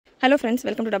Hello friends,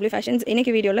 welcome to W Fashions.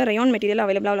 இன்னைக்கு வீடியோல rayon material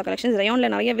available உள்ள collections, rayonல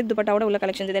நிறைய with dupattaவோட உள்ள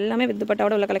collections, இது எல்லாமே with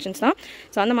dupattaவோட உள்ள collections தான்.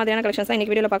 சோ அந்த மாதிரியான collections தான்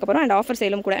இன்னைக்கு வீடியோல பார்க்க போறோம் and offer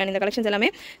sale கூட. and இந்த collections எல்லாமே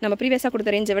நம்ம previous-ஆ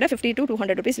கொடுத்த range விட 50 to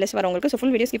 200 rupees less வரும் உங்களுக்கு. So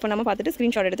full video skip பண்ணாம பார்த்துட்டு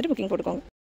screenshot எடுத்துட்டு booking போட்டுக்கோங்க.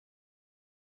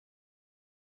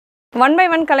 One by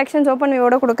one collections open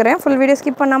view-ஓட கொடுக்கிறேன். full video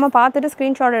skip பண்ணாம பார்த்துட்டு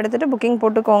screenshot எடுத்துட்டு booking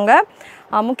போட்டுக்கோங்க.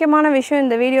 முக்கியமான விஷயம்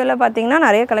இந்த வீடியோல பாத்தீங்கன்னா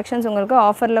நிறைய collections உங்களுக்கு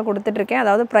ஆஃபர்ல கொடுத்துட்டு இருக்கேன்.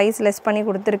 அதாவது price less பண்ணி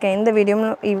கொடுத்திருக்கேன்.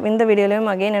 இந்த வீடியோலயும்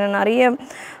again என்ன நிறைய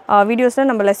வீடியோஸ்ல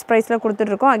நம்ம less priceல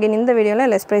கொடுத்துட்டு இருக்கோம். again இந்த வீடியோல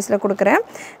less priceல கொடுக்கிறேன்.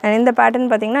 and இந்த pattern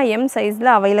பாத்தீங்கன்னா M sizeல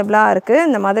அவேலபிளா இருக்கு.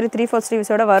 இந்த மாதிரி 3/4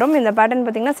 sleeves-ஓட வரும். இந்த pattern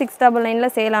பாத்தீங்கன்னா 699ல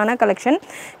சேல் ஆன collection.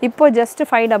 இப்போ just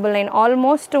 599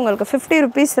 almost உங்களுக்கு 50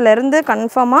 rupeesல இருந்து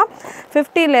கன்ஃபார்மா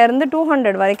 50ல இருந்து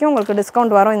 200 வரைக்கும் உங்களுக்கு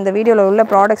டிஸ்கவுண்ட் வரும் இந்த வீடியோல உள்ள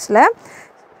ப்ராடக்ட்ஸ்ல.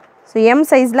 So M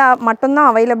sizeல மட்டும் தான்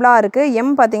அவேலபிளா இருக்கு. M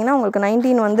பாத்தீங்கன்னா உங்களுக்கு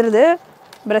 19 வந்துருது.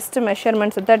 breast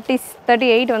measurements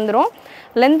 38 வந்துரும்.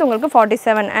 length உங்களுக்கு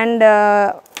 47 and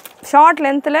short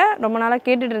lengthல ரொம்ப நாளா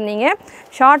கேட்டிட்டு இருந்தீங்க.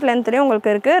 short lengthலயே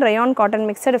உங்களுக்கு இருக்கு. rayon cotton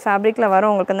mixed fabricல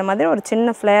வரும். உங்களுக்கு இந்த மாதிரி ஒரு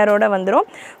சின்ன flare-ஓட வந்துரும்.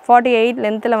 48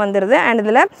 lengthல வந்துருது. and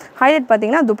இதுல highlight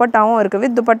பாத்தீங்கன்னா dupattaவும் இருக்கு.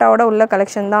 with dupattaவோட உள்ள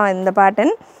collection தான் இந்த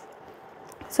pattern.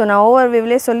 So நான்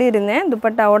overviewலே சொல்லியிருந்தேன்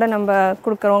dupattaவோட நம்ம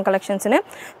கொடுக்குறோம் collectionsனு.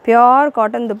 pure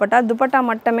cotton dupatta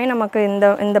மட்டுமே நமக்கு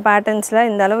இந்த patternsல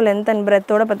இந்த அளவு length and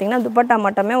breadth-ஓட பாத்தீங்கன்னா dupatta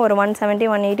மட்டுமே ஒரு 170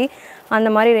 180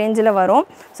 அந்த மாதிரி ரேஞ்சில வரும்.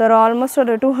 So almost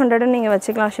ஒரு 200 நீங்க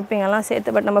வச்சுக்கலாம் shipping எல்லாம்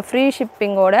சேர்த்து. பட் நம்ம free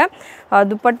shipping-ஓட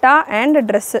dupatta and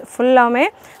dress ஃபுல்லாமே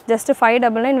just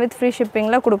 599 with free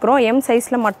shipping-ல கொடுக்குறோம். M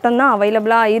size-ல மட்டும் தான்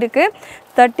அவேலபிளா இருக்கு.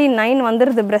 39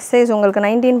 வந்துருது breast size உங்களுக்கு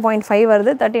 19.5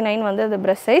 வருது. 39 வந்துருது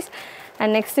breast size.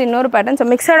 and next இன்னொரு pattern. so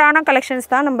mixed ஆன collections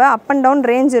தான் நம்ம up and down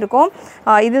range இருக்கும்.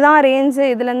 இதுதான் range,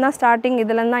 இதுல இருந்தா starting,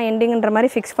 இதுல இருந்தா endingன்ற மாதிரி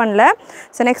fix பண்ணல.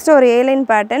 so next ஒரு A-line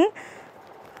pattern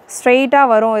straight-ஆ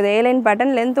வரும். இது A-line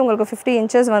pattern length உங்களுக்கு 50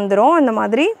 inches வந்துரும். இந்த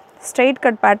மாதிரி straight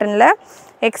cut patternல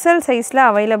XL size-ல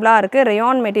அவேலபிளா இருக்கு.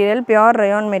 rayon material, pure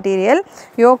rayon material.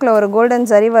 yoke-ல ஒரு golden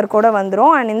zari work-ஓட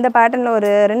வந்துரும். and இந்த patternல ஒரு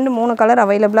 2-3 கலர்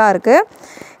அவேலபிளா இருக்கு.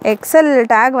 XL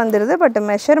tag வந்துருது. பட்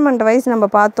measurement wise நம்ம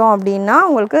பார்த்தோம் அப்படினா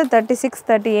உங்களுக்கு 36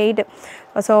 38.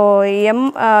 so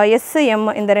S M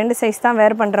இந்த ரெண்டு சைஸ் தான்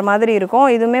வேர் பண்ற மாதிரி இருக்கும்.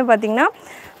 இதுமே பாத்தீங்கன்னா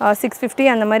 650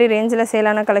 அந்த மாதிரி ரேஞ்சில சேல்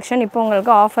ஆன கலெக்ஷன் இப்போ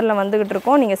உங்களுக்கு ஆஃபர்ல வந்துகிட்டு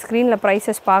இருக்கும். நீங்க ஸ்கிரீன்ல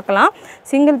பிரைसेस பார்க்கலாம்.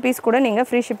 சிங்கிள் பீஸ் கூட நீங்க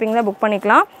ஃப்ரீ ஷிப்பிங்ல புக்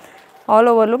பண்ணிக்கலாம். all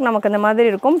over look நமக்கு இந்த மாதிரி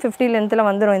இருக்கும். 50 lengthல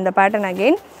வந்துரும் இந்த pattern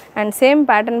again. and same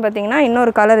pattern பாத்தீங்கன்னா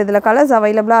இன்னொரு கலர் இதுல கலர்ஸ்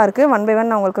அவேலபிளா இருக்கு. one by one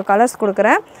நான் உங்களுக்கு கலர்ஸ்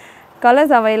கொடுக்கிறேன்.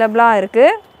 கலர்ஸ் அவேலபிளா இருக்கு.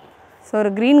 so ஒரு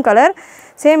green color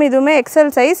சேம் இதுமே XL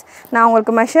size. நான்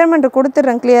உங்களுக்கு மெஷர்மென்ட்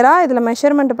கொடுத்துறேன் கிளியரா. இதுல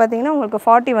மெஷர்மென்ட் பாத்தீங்கன்னா உங்களுக்கு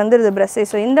 40 வந்துருது breast size.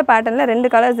 so இந்த patternல ரெண்டு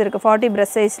கலர்ஸ் இருக்கு. 40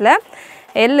 breast sizeல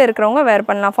L இருக்குறவங்க வேர்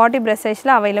பண்ணலாம். 40 breast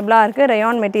sizeல அவேலபிளா இருக்கு.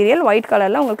 rayon material white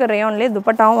கலர்ல உங்களுக்கு rayonலயே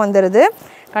dupattaவும் வந்துருது.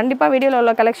 கண்டிப்பா வீடியோல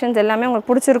உள்ள collections எல்லாமே உங்களுக்கு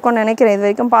பிடிச்சிருக்கும்னு நினைக்கிறேன். இது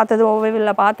வரைக்கும் பார்த்தது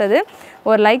ஓவர்வியூல பார்த்தது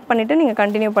ஒரு லைக் பண்ணிட்டு நீங்க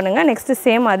கண்டினியூ பண்ணுங்க. நெக்ஸ்ட்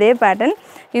சேம் அதே pattern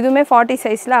இதுமே 40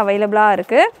 sizeல அவேலபிளா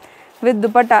இருக்கு with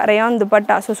dupatta rayon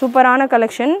dupatta. so சூப்பரான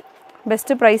collection best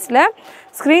priceல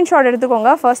screenshot எடுத்துக்கோங்க.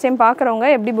 first time பார்க்கறவங்க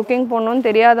எப்படி booking பண்ணனும்னு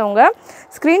தெரியாதவங்க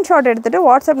screenshot எடுத்துட்டு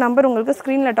WhatsApp நம்பர் உங்களுக்கு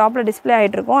ஸ்கிரீன்ல டாப்ல டிஸ்ப்ளே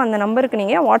ஆயிட்டு இருக்கும். அந்த நம்பருக்கு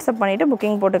நீங்க WhatsApp பண்ணிட்டு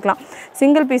booking போட்டுக்கலாம்.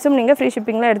 சிங்கிள் பீஸும் நீங்க free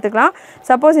shippingல எடுத்துக்கலாம்.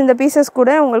 சப்போஸ் இந்த பீசஸ்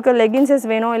கூட உங்களுக்கு leggings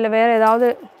வேணும் இல்ல வேற ஏதாவது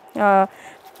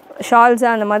ஷால்ஸ்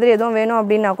அந்த மாதிரி எதுவும் வேணும்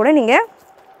அப்படினா கூட நீங்க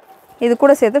இது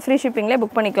கூட சேர்த்து free shippingல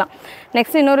புக் பண்ணிக்கலாம்.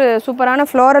 நெக்ஸ்ட் இன்னொரு சூப்பரான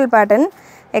floral pattern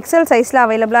XL sizeல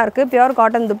அவேலபிளா இருக்கு. pure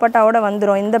cotton dupattaவோட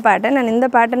வந்துரும் இந்த pattern. and இந்த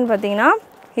pattern பாத்தீங்கன்னா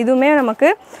இதுமே நமக்கு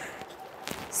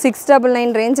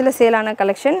 699 ரேஞ்சில சேல் ஆன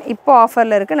கலெக்ஷன் இப்போ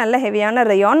ஆஃபர்ல இருக்கு. நல்ல ஹெவியான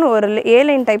rayon ஒரு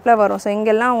A-line டைப்ல வரும். சோ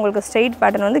இங்கெல்லாம் உங்களுக்கு ஸ்ட்ரைட்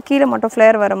pattern வந்து கீழ மட்டும்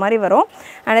flare வர மாதிரி வரும்.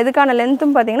 and இதுக்கான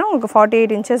லெந்த்தும் பாத்தீங்கன்னா உங்களுக்கு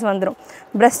 48 inches வந்துரும்.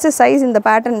 breast size இந்த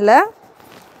patternல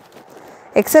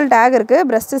XL tag இருக்கு.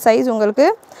 breast size உங்களுக்கு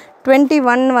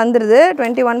 21 வந்துருது.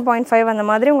 21.5 அந்த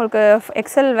மாதிரி உங்களுக்கு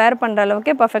XL வேர் பண்ற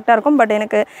அளவுக்கு பெர்ஃபெக்ட்டா இருக்கும். பட்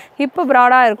எனக்கு ஹிப்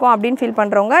பிராடா இருக்கும் அப்படினு ஃபீல்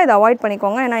பண்றவங்க இத அவாய்ட்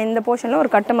பண்ணிக்கோங்க. ஏனா இந்த போஷன்ல ஒரு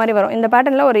கட் மாதிரி வரும். இந்த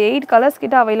பேட்டர்ன்ல ஒரு 8 கலர்ஸ்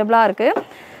கிட்ட அவேலபிளா இருக்கு.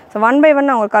 சோ one by one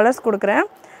நான் உங்களுக்கு கலர்ஸ் கொடுக்கிறேன்.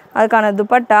 அதுக்கான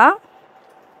dupatta.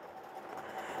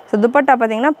 சோ dupatta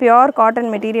பாத்தீங்கன்னா pure cotton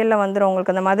மெட்டீரியல்ல வந்துரும்.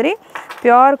 உங்களுக்கு அந்த மாதிரி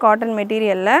pure cotton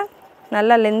மெட்டீரியல்ல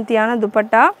நல்ல லெந்தியான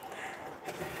dupatta.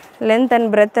 length and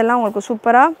breadth எல்லாம் உங்களுக்கு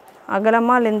சூப்பரா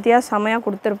அகலமா லெந்தியா சமையா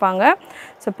கொடுத்திருப்பாங்க.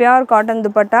 So pure cotton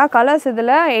dupatta. Colours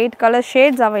இதுல 8 கலர்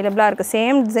ஷேட்ஸ் அவேலபிளா இருக்கு.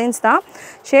 சேம் டிசைன்ஸ் தான்.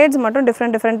 ஷேட்ஸ் மட்டும்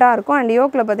டிஃபரண்டா இருக்கும். and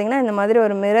yokeல பாத்தீங்கன்னா இந்த மாதிரி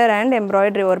ஒரு மிரர் and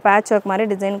embroidery ஒரு patch work மாதிரி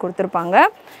டிசைன் கொடுத்திருப்பாங்க.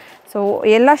 சோ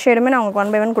எல்லா ஷேடுமே நான் உங்களுக்கு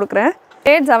one by one கொடுக்கிறேன்.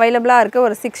 ஷேட்ஸ் அவைலபிளாக இருக்குது.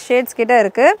 ஒரு 6 ஷேட்ஸ் கிட்ட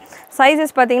இருக்குது.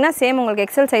 சைஸஸ் பார்த்தீங்கன்னா சேம் உங்களுக்கு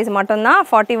எக்ஸல் சைஸ் மட்டும்தான்.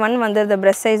 41 வந்துடுது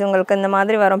ப்ரெஸ்ட் சைஸ். உங்களுக்கு இந்த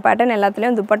மாதிரி வரும் பேட்டர்ன்.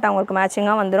 எல்லாத்துலேயும் துப்பட்டா உங்களுக்கு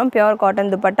மேட்சிங்காக வந்துடும். Pure cotton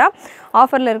dupatta.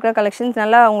 ஆஃபரில் இருக்கிற கலெக்ஷன்ஸ்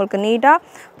நல்லா உங்களுக்கு நீட்டாக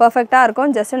பர்ஃபெக்டாக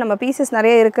இருக்கும். ஜஸ்ட் நம்ம பீசஸ்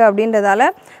நிறைய இருக்குது அப்படின்றதால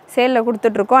சேலில்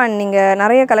கொடுத்துட்ருக்கோம். அண்ட் நீங்கள்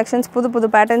நிறைய கலெக்ஷன்ஸ் புது புது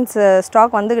பேட்டர்ன்ஸ்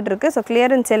ஸ்டாக் வந்துக்கிட்டு இருக்குது. So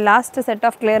clearance sale, last set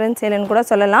of clearance சேல்னு கூட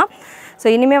சொல்லலாம். ஸோ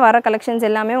இனிமேல் வர கலெக்ஷன்ஸ்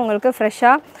எல்லாமே உங்களுக்கு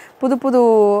ஃப்ரெஷ்ஷாக புது புது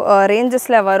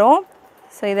ரேஞ்சஸில் வரும்.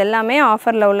 ஸோ இது எல்லாமே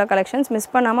ஆஃபரில் உள்ள கலெக்ஷன்ஸ். மிஸ்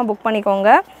பண்ணாமல் புக் பண்ணிக்கோங்க.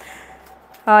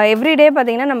 எவ்ரிடே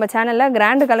பார்த்திங்கன்னா நம்ம சேனலில்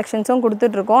கிராண்டு கலெக்ஷன்ஸும்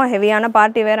கொடுத்துட்ருக்கோம். ஹெவியான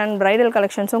பார்ட்டி வேர் அண்ட் ப்ரைடல்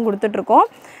கலெக்ஷன்ஸும் கொடுத்துட்ருக்கோம்.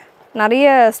 நிறைய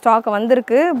ஸ்டாக்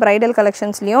வந்திருக்கு bridal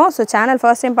கலெக்ஷன்ஸ்லேயும். So channel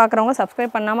first time பார்க்குறவங்க,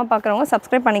 சப்ஸ்கிரைப் பண்ணாமல் பார்க்குறவங்க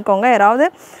சப்ஸ்கிரைப் பண்ணிக்கோங்க. யாராவது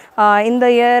இந்த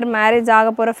இயர் மேரேஜ்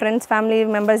ஆக போகிற ஃப்ரெண்ட்ஸ், ஃபேமிலி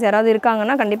மெம்பர்ஸ் யாராவது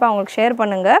இருக்காங்கன்னா கண்டிப்பாக அவங்களுக்கு ஷேர்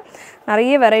பண்ணுங்கள்.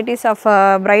 நிறைய varieties of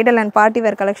bridal and party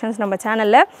wear collections நம்ம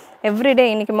சேனலில் எவ்ரிடே.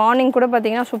 இன்றைக்கி மார்னிங் கூட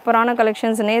பார்த்திங்கன்னா சூப்பரான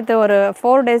கலெக்ஷன்ஸ். நேற்று ஒரு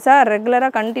 4 டேஸாக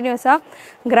ரெகுலராக கண்டினியூஸாக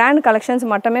கிராண்ட் கலெக்ஷன்ஸ்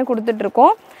மட்டுமே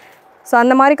கொடுத்துட்ருக்கோம். ஸோ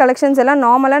அந்த மாதிரி கலெக்ஷன்ஸ் எல்லாம்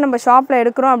நார்மலாக நம்ம ஷாப்பில்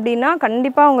எடுக்கிறோம் அப்படின்னா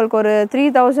கண்டிப்பாக உங்களுக்கு ஒரு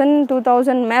 3000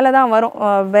 2000 மேலே தான் வரும்.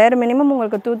 வேறு மினிமம்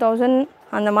உங்களுக்கு 2000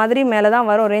 அந்த மாதிரி மேலே தான்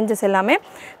வரும் ரேஞ்சஸ் எல்லாமே.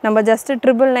 நம்ம ஜஸ்ட்டு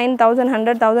 999,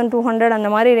 1100, 1200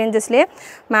 அந்த மாதிரி ரேஞ்சஸ்லேயே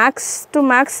மேக்ஸ் டு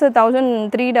மேக்ஸ்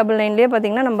 1399லேயே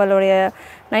பார்த்திங்கன்னா நம்மளுடைய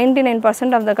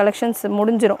 99% ஆஃப் த கலெக்ஷன்ஸ்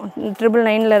முடிஞ்சிடும்.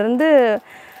 999லேருந்து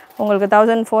உங்களுக்கு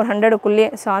 1400க்குள்ளேயே.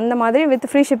 ஸோ அந்த மாதிரி with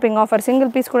free shipping offer, single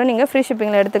piece கூட நீங்கள் ஃப்ரீ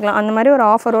ஷிப்பிங்கில் எடுத்துக்கலாம். அந்த மாதிரி ஒரு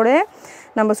ஆஃபரோடு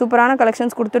நம்ம சூப்பரான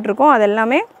கலெக்ஷன்ஸ் கொடுத்துட்ருக்கோம். அது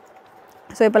எல்லாமே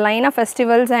ஸோ இப்போ லைனாக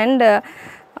ஃபெஸ்டிவல்ஸ் அண்ட்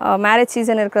மேரேஜ்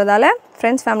சீசன் இருக்கிறதால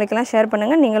ஃப்ரெண்ட்ஸ் ஃபேமிலிக்கெலாம் ஷேர்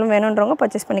பண்ணுங்கள். நீங்களும் வேணுன்றவங்க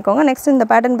பர்ச்சேஸ் பண்ணிக்கோங்க. நெக்ஸ்ட் இந்த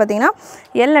பேட்டர்ன் பார்த்திங்கன்னா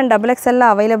L and XXL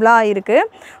அவைலபிளாக இருக்குது.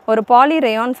 ஒரு பாலி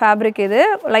ரேயான் ஃபேப்ரிக். இது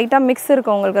லைட்டாக மிக்ஸ்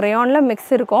இருக்கும். உங்களுக்கு ரேயானில்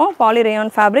மிக்ஸ் இருக்கும். Poly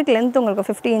rayon fabric. லென்த் உங்களுக்கு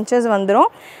 50 inches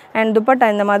வந்துடும். அண்ட் துப்பட்டா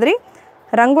இந்த மாதிரி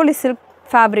ரங்கோலி சில்க்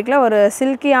ஃபேப்ரிக்கில் ஒரு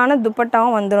சில்கியான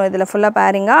துப்பட்டாவும் வந்துடும். இதில் ஃபுல்லாக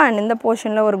பேரிங்காக. அண்ட் இந்த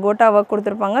போர்ஷனில் ஒரு கோட்டா ஒர்க்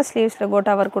கொடுத்துருப்பாங்க. ஸ்லீவ்ஸில்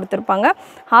கோட்டா ஒர்க் கொடுத்துருப்பாங்க.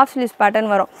 ஹாஃப் ஸ்லீவ்ஸ் பேட்டர்ன்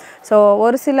வரும். ஸோ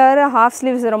ஒரு சிலர் ஹாஃப்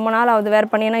ஸ்லீவ்ஸ் ரொம்ப நாள் ஆகுது வேர்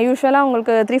பண்ணி. ஏன்னா யூஸ்வலாக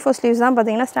உங்களுக்கு 3-4 ஸ்லீவ்ஸ் தான்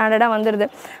பார்த்திங்கன்னா ஸ்டாண்டர்டாக வந்துடுது.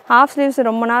 ஹாஃப் ஸ்லீவ்ஸ்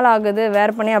ரொம்ப நாள் ஆகுது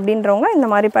வேர் பண்ணி அப்படின்றவங்க இந்த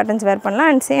மாதிரி பேட்டர்ன்ஸ் வேர் பண்ணலாம்.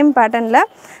 அண்ட் சேம் பேட்டர்னில்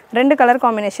 2 கலர்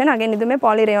காம்பினேஷன். அகைன் இதுவுமே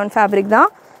பாலி ரேயான் ஃபேப்ரிக் தான்.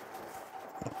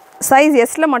 சைஸ்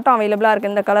எஸ்ல மட்டும் அவைலபிளாக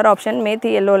இருக்குது. இந்த கலர் ஆப்ஷன்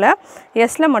மேத்தி எல்லோவில்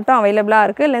எஸ்ல மட்டும் அவைலபிளாக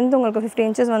இருக்குது. லென்த் உங்களுக்கு 50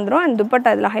 inches வந்துடும். அண்ட்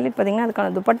துப்பட்டா இதில் ஹைலைட் பார்த்திங்கன்னா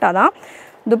அதுக்கான துப்பட்டா தான்.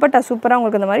 துப்பட்டா சூப்பராக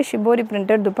உங்களுக்கு இந்த மாதிரி ஷிபோரி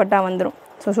பிரிண்டட் துப்பட்டா வந்துடும்.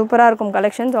 ஸோ சூப்பராக இருக்கும்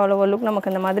கலெக்ஷன்ஸ். ஆல் ஓவர் லுக்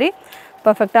நமக்கு இந்த மாதிரி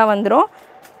பர்ஃபெக்டாக வந்துடும்.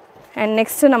 அண்ட்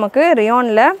நெக்ஸ்ட்டு நமக்கு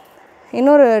ரேயானில்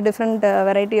இன்னொரு டிஃப்ரெண்ட்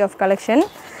வெரைட்டி ஆஃப் கலெக்ஷன்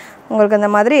உங்களுக்கு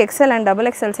இந்த மாதிரி XL and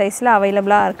XXL சைஸில்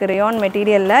அவைலபிளாக இருக்குது. ரேயான்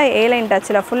மெட்டீரியலில் A-லைன்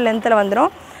டச்சில் ஃபுல் லென்த்தில்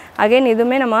வந்துடும். அகைன்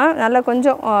இதுவுமே நம்ம நல்லா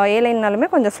கொஞ்சம் A-லைன்னாலுமே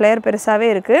கொஞ்சம் ஃப்ளேர் பெருசாகவே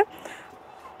இருக்குது.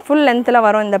 ஃபுல் லென்த்தில்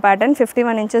வரும் இந்த பேட்டர்ன்.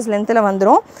 51 inches லென்த்தில்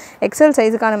வந்துடும். XL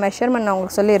சைஸுக்கான மெஷர்மெண்ட் நான்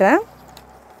உங்களுக்கு சொல்லிடுறேன்.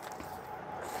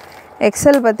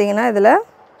 XL பார்த்திங்கன்னா இதில்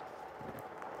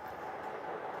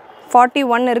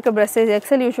 41 இருக்குது ப்ரெஸ் சைஸ்.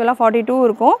 XL யூஸ்வலாக 42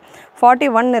 இருக்கும்.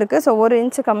 41 இருக்குது. ஸோ 1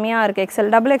 inch கம்மியாக இருக்குது.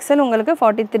 XL உங்களுக்கு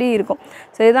 43 இருக்கும்.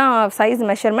 ஸோ இதுதான் சைஸ்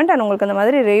மெஷர்மெண்ட். அண்ட் உங்களுக்கு அந்த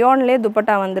மாதிரி ரேயான்லேயே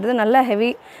துப்பட்டா வந்துடுது. நல்ல ஹெவி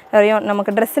ரேயான்.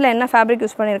 நமக்கு ட்ரெஸ்ஸில் என்ன ஃபேப்ரிக்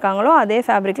யூஸ் பண்ணியிருக்காங்களோ அதே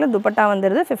ஃபேப்ரிக்கில் துப்பட்டா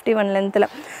வந்துடுது 51 லென்த்தில்.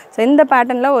 ஸோ இந்த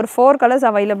பேட்டர்னில் ஒரு 4 கலர்ஸ்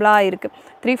அவைலபிளாக இருக்குது.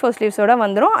 3-4 ஸ்லீவ்ஸோடு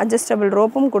வந்துடும். அட்ஜஸ்டபிள்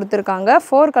ரோப்பும் கொடுத்துருக்காங்க.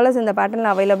 4 கலர்ஸ் இந்த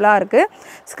பேட்டர்னில் அவைலபிளாக இருக்குது.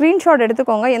 ஸ்க்ரீன்ஷாட்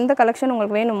எடுத்துக்கோங்க. எந்த கலெக்ஷன்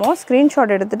உங்களுக்கு வேணுமோ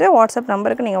ஸ்க்ரீன்ஷாட் எடுத்துகிட்டு வாட்ஸ்அப்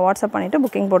நம்பருக்கு நீங்கள் வாட்ஸ்அப் பண்ணிவிட்டு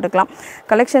புக்கிங் போட்டுக்கலாம்.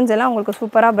 கலெக்ஷன்ஸ் எல்லாம் உங்களுக்கு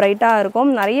சூப்பராக பிரைட்டாக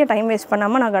இருக்கும். நிறைய டைம் வேஸ்ட்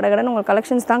பண்ணாமல் நான் கடகடன்னு உங்களுக்கு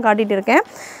கலெக்ஷன்ஸ் தான் காட்டிகிட்டு இருக்கேன்.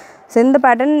 ஸோ இந்த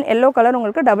பேட்டர்ன் எல்லோ கலர்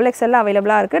உங்களுக்கு XXL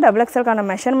அவைலபிளாக இருக்குது. XXLக்கான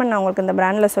மெஷர்மெண்ட் நான் உங்களுக்கு இந்த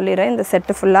பிராண்டில் சொல்லிடுறேன். இந்த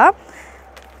செட்டு ஃபுல்லாக.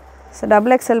 ஸோ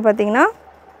XXL பார்த்திங்கன்னா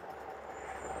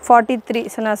 43.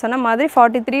 ஸோ நான் சொன்ன மாதிரி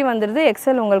 43 வந்துடுது.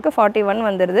 XL உங்களுக்கு 41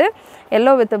 வந்துடுது.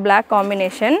 Yellow with black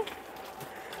combination.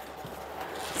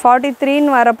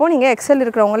 43ன்னு வரப்போ நீங்கள் XL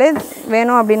இருக்கிறவங்களே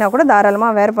வேணும் அப்படின்னா கூட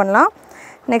தாராளமாக வேர் பண்ணலாம்.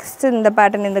 நெக்ஸ்ட் இந்த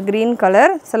பேட்டர்ன் இந்த க்ரீன்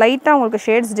கலர். ஸோ லைட்டாக உங்களுக்கு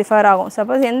ஷேட்ஸ் டிஃபர் ஆகும்.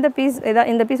 சப்போஸ் இந்த பீஸ்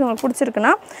இந்த பீஸ் உங்களுக்கு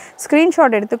பிடிச்சிருக்குன்னா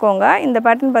ஸ்க்ரீன்ஷாட் எடுத்துக்கோங்க. இந்த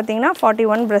பேட்டர்ன் பார்த்தீங்கன்னா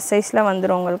 41 ப்ரெஸ் சைஸில்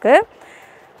வந்துடும் உங்களுக்கு.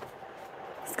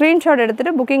 ஸ்க்ரீன்ஷாட்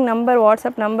எடுத்துகிட்டு புக்கிங் நம்பர்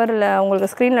வாட்ஸ்அப் நம்பரில் உங்களுக்கு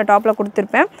ஸ்க்ரீனில் டாப்பில்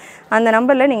கொடுத்துருப்பேன். அந்த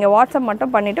நம்பரில் நீங்கள் வாட்ஸ்அப்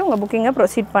மட்டும் பண்ணிவிட்டு உங்கள் புக்கிங்கை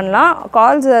ப்ரொசீட் பண்ணலாம்.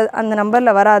 கால்ஸ் அந்த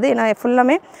நம்பரில் வராது. ஏன்னா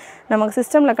ஃபுல்லாமே நமக்கு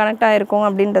சிஸ்டமில் கனெக்ட் ஆகிருக்கும்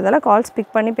அப்படின்றதால கால்ஸ்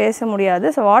பிக் பண்ணி பேச முடியாது.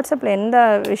 ஸோ வாட்ஸ்அப்பில் எந்த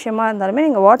விஷயமா இருந்தாலுமே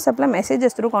நீங்கள் வாட்ஸ்அப்பில்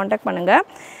மெசேஜஸ் த்ரூ காண்டாக்ட் பண்ணுங்கள்.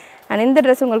 அண்ட் இந்த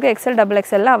ட்ரெஸ் உங்களுக்கு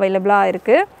XL அவைலபிளாக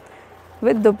இருக்குது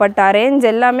வித் துப்பட்டா. ரேஞ்ச்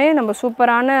எல்லாமே நம்ம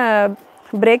சூப்பரான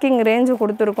பிரேக்கிங் ரேஞ்சு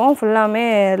கொடுத்துருக்கோம் ஃபுல்லாமே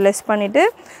லெஸ் பண்ணிவிட்டு.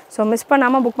 ஸோ மிஸ்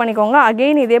பண்ணாமல் புக் பண்ணிக்கோங்க.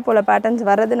 அகெயின் இதே போல் பேட்டர்ன்ஸ்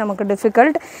வர்றது நமக்கு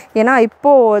டிஃபிகல்ட். ஏன்னா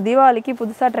இப்போது தீபாவளிக்கு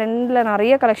புதுசாக ட்ரெண்டில்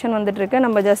நிறைய கலெக்ஷன் வந்துட்டுருக்கு.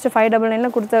 நம்ம ஜஸ்ட்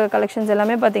 599 கொடுத்த கலெக்ஷன்ஸ்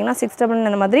எல்லாமே பார்த்திங்கன்னா 699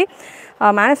 இந்த மாதிரி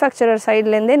மேனுஃபேக்சரர்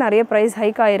சைட்லேருந்தே நிறைய ப்ரைஸ்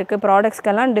ஹைக் ஆகிருக்கு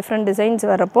ப்ராடக்ட்ஸ்க்கெல்லாம் டிஃப்ரெண்ட் டிசைன்ஸ்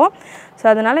வரப்போ. ஸோ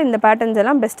அதனால் இந்த பேட்டர்ன்ஸ்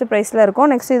எல்லாம் பெஸ்ட் ப்ரைஸில் இருக்கும்.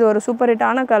 நெக்ஸ்ட் இது ஒரு சூப்பர்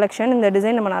ஹிட்டான கலெக்ஷன். இந்த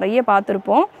டிசைன் நம்ம நிறைய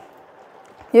பார்த்துருப்போம்.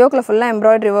 யோக்கில் ஃபுல்லாக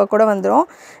எம்ப்ராய்டரி ஒர்க் கூட வந்துடும்.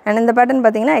 அண்ட் இந்த பேட்டர்ன்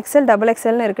பார்த்திங்கன்னா XL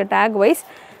XXLனு இருக்குது take wise.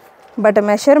 But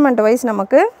measurement wise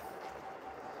நமக்கு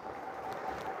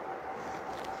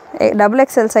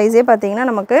XXL சைஸே பார்த்திங்கன்னா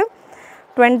நமக்கு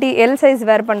 20L சைஸ்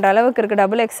வேர் பண்ணுற அளவுக்கு இருக்குது.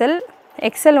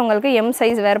 XXL உங்களுக்கு M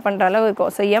சைஸ் வேர் பண்ணுற அளவு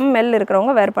இருக்கும். ஸோ ML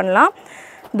இருக்கிறவங்க வேர் பண்ணலாம்.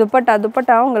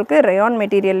 துப்பட்டா உங்களுக்கு ரயான்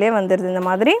மெட்டீரியல்லே வந்துடுது. இந்த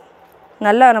மாதிரி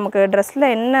நல்லா நமக்கு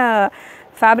ட்ரெஸ்ஸில் என்ன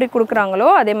ஃபேப்ரிக் கொடுக்குறாங்களோ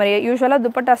அதே மாதிரி யூஸ்வலாக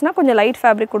துப்பட்டாஸ்னால் கொஞ்சம் லைட்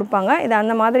ஃபேப்ரிக் கொடுப்பாங்க. இது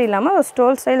அந்த மாதிரி இல்லாமல் ஒரு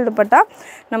ஸ்டோல் ஸ்டைல் துப்பட்டா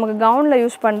நமக்கு கவுனில்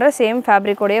யூஸ் பண்ணுற சேம்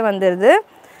ஃபேப்ரிக்கோடையே வந்துடுது.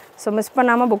 ஸோ மிஸ்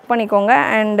பண்ணாமல் புக் பண்ணிக்கோங்க.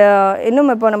 அண்ட்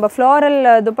இன்னும் இப்போ நம்ம ஃப்ளோரல்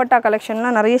துப்பட்டா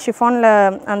கலெக்ஷன்லாம் நிறைய ஷிஃபானில்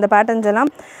அந்த பேட்டர்ன்ஸ்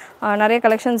எல்லாம் நிறைய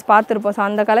கலெக்ஷன்ஸ் பார்த்துருப்போம். ஸோ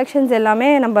அந்த கலெக்ஷன்ஸ் எல்லாமே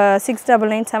நம்ம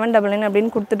 699 799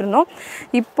 அப்படின்னு கொடுத்துட்ருந்தோம்.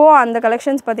 இப்போது அந்த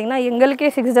கலெக்ஷன்ஸ் பார்த்திங்கன்னா எங்களுக்கே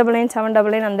 699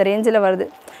 799 அந்த ரேஞ்சில் வருது.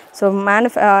 ஸோ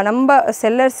நம்ம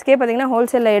செல்லர்ஸ்க்கே பார்த்திங்கன்னா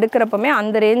ஹோல்சேலில் எடுக்கிறப்பமே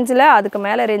அந்த ரேஞ்சில் அதுக்கு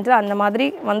மேலே ரேஞ்சில் அந்த மாதிரி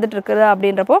வந்துட்டுருக்குது.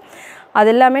 அப்படின்றப்போ அது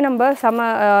எல்லாமே நம்ம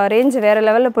ரேஞ்ச் வேறு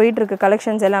லெவலில் போயிட்டுருக்கு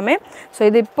கலெக்ஷன்ஸ் எல்லாமே. ஸோ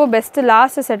இது இப்போது best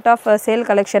last set of sale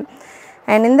collection.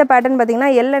 And இந்த பேட்டர்ன்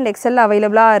பார்த்திங்கன்னா L and XL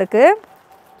அவைலபிளாக இருக்குது.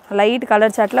 லைட்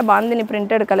கலர் சார்ட்டில் bandhani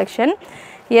printed collection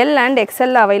L and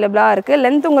XL அவைலபிளாக இருக்குது.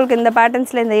 லென்த் உங்களுக்கு இந்த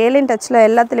பேட்டர்ன்ஸில் இந்த ஏலியன் டச்சில்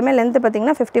எல்லாத்துலேயுமே லென்த்து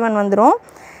பார்த்திங்கன்னா 51 வந்துடும்.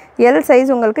 L சைஸ்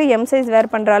உங்களுக்கு M சைஸ் வேர்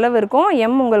பண்ணுற அளவு இருக்கும்.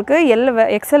 M உங்களுக்கு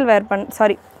XL வேர்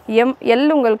L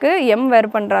உங்களுக்கு M வேர்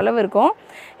பண்ணுற அளவு இருக்கும்.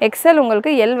 XL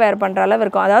உங்களுக்கு L வேர் பண்ணுற அளவு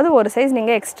இருக்கும். அதாவது ஒரு சைஸ்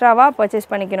நீங்கள் எக்ஸ்ட்ராவாக பர்ச்சேஸ்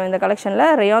பண்ணிக்கணும். இந்த கலெக்ஷனில்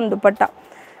ரயான் துப்பட்டா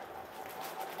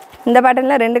இந்த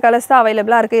பேட்டர்னில் 2 கலர்ஸ் தான்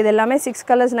அவைலபிளாக இருக்குது. இது எல்லாமே 6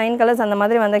 கலர்ஸ் 9 கலர்ஸ் அந்த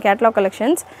மாதிரி வந்த கேட்லாக்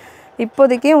கலெக்ஷன்ஸ்.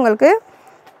 இப்போதைக்கு உங்களுக்கு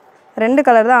 2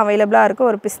 கலர் தான் அவைலபிளாக இருக்குது.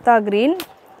 ஒரு பிஸ்தா க்ரீன்,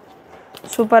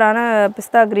 சூப்பரான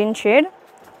பிஸ்தா க்ரீன் ஷேட்.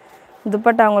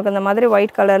 துப்பட்டா உங்களுக்கு இந்த மாதிரி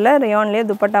ஒயிட் கலரில் ரயான்லேயே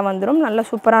துப்பட்டா வந்துடும். நல்ல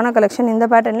சூப்பரான கலெக்ஷன். இந்த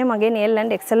பேட்டர்ன்லேயும் அகைன் L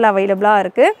and XL அவைலபிளாக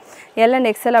இருக்குது. L and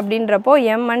XL அப்படின்றப்போ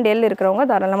M and L இருக்கிறவங்க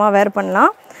தாராளமாக வேர்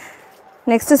பண்ணலாம்.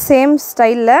 நெக்ஸ்ட்டு சேம்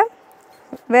ஸ்டைலில்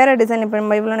வேறு டிசைன். இப்போ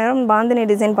நம்ம இவ்வளோ நேரம் பாந்தினி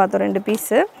டிசைன் பார்த்தோம் 2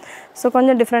 பீஸு. ஸோ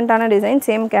கொஞ்சம் டிஃப்ரெண்ட்டான டிசைன்,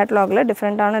 சேம் கேட்லாகில்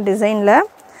டிஃப்ரெண்ட்டான டிசைனில்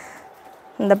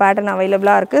இந்த பேட்டர்ன்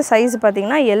அவைலபிளாக இருக்குது. சைஸ்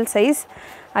பார்த்திங்கன்னா L size.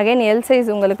 Again L size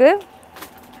உங்களுக்கு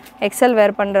XL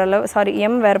வேர் பண்ணுற அளவு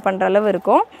M வேர் பண்ணுற அளவு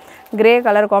இருக்கும். Grey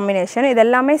colour combination. இது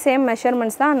எல்லாமே சேம்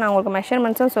மெஷர்மெண்ட்ஸ் தான். நான் உங்களுக்கு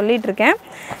மெஷர்மெண்ட்ஸும் சொல்லிகிட்ருக்கேன்.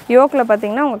 யோக்கில்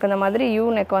பார்த்திங்கன்னா உங்களுக்கு இந்த மாதிரி யூ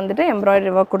நெக் வந்துட்டு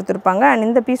எம்ப்ராய்டரி ஒர்க் கொடுத்துருப்பாங்க. அண்ட்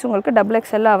இந்த பீஸ் உங்களுக்கு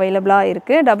XXL அவைலபிளாக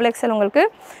இருக்குது. XXL உங்களுக்கு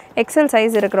XL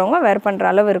சைஸ் இருக்கிறவங்க வேர் பண்ணுற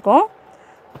அளவு இருக்கும்.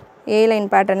 A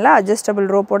லைன் பேட்டர்னில் அட்ஜஸ்டபிள்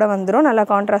ரோப்போடு வந்துடும். நல்லா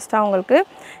கான்ட்ராஸ்ட்டாக உங்களுக்கு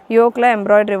யோக்கில்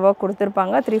எம்ப்ராய்டரி ஒர்க்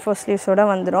கொடுத்துருப்பாங்க. 3/4 ஸ்லீவ்ஸோடு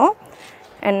வந்துடும்.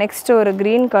 அண்ட் நெக்ஸ்ட்டு ஒரு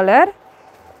க்ரீன் கலர்.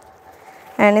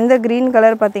 அண்ட் இந்த க்ரீன்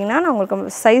கலர் பார்த்திங்கன்னா நான்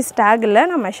உங்களுக்கு சைஸ் டேக் இல்லை,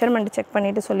 நான் மெஷர்மெண்ட் செக்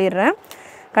பண்ணிவிட்டு சொல்லிடுறேன்.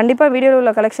 கண்டிப்பாக வீடியோவில்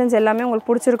உள்ள கலெக்ஷன்ஸ் எல்லாமே உங்களுக்கு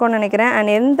பிடிச்சிருக்கோன்னு நினைக்கிறேன்.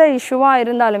 அண்ட் எந்த இஷ்யூவாக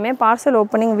இருந்தாலுமே பார்சல்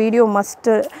ஓப்பனிங் வீடியோ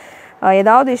மஸ்ட்டு.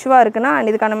 ஏதாவது இஷ்யூவாக இருக்குன்னா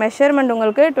அண்ட் இதுக்கான மெஷர்மெண்ட்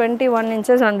உங்களுக்கு 21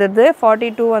 inches வந்துடுது.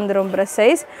 42 வந்துடும் ப்ரெஸ்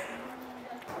சைஸ்.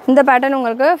 இந்த பேட்டர்ன்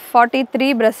உங்களுக்கு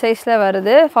 43 ப்ரெஸ் சைஸில்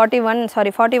வருது.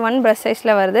 41 ப்ரெஸ்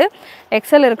சைஸில் வருது.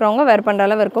 XL இருக்கிறவங்க வேர் பண்ணுற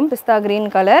அளவு இருக்கும். பிஸ்தா க்ரீன்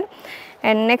கலர்.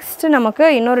 அண்ட் நெக்ஸ்ட்டு நமக்கு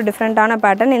இன்னொரு டிஃப்ரெண்ட்டான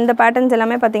பேட்டர்ன். இந்த பேட்டர்ன்ஸ்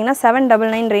எல்லாமே பார்த்திங்கன்னா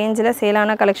 799 ரேஞ்சில்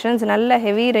சேலான கலெக்ஷன்ஸ். நல்ல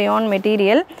ஹெவி ரயான்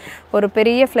மெட்டீரியல், ஒரு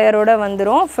பெரிய ஃப்ளேரோடு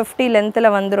வந்துடும். 50 லென்த்தில்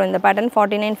வந்துடும். இந்த பேட்டர்ன்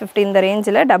 49-50 இந்த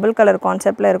ரேஞ்சில் டபுள் கலர்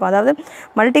கான்செப்டில் இருக்கும். அதாவது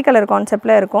மல்டி கலர்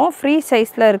கான்செப்டில் இருக்கும். ஃப்ரீ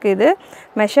சைஸில் இருக்குது இது.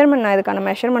 மெஷர்மெண்ட் நான் இதுக்கான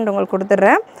மெஷர்மெண்ட் உங்களுக்கு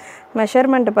கொடுத்துட்றேன்.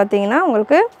 மெஷர்மெண்ட் பார்த்திங்கன்னா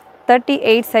உங்களுக்கு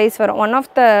 38 சைஸ் வரும். One of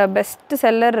the best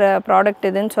seller product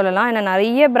இதுன்னு சொல்லலாம். ஏன்னா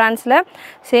நிறைய பிராண்ட்ஸில்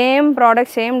சேம்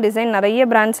ப்ராடக்ட் சேம் டிசைன் நிறைய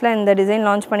பிராண்ட்ஸில் இந்த டிசைன்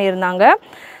லான்ச் பண்ணியிருந்தாங்க.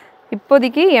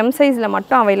 இப்போதைக்கு M சைஸில்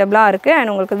மட்டும் அவைலபிளாக இருக்குது. அண்ட்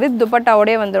உங்களுக்கு வித்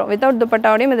துப்பட்டாவோடே வந்துடும். வித்தவுட்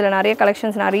துப்பட்டாவோடையும் இதில் நிறைய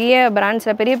கலெக்ஷன்ஸ் நிறைய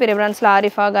பிராண்ட்ஸில் பெரிய பிராண்ட்ஸில்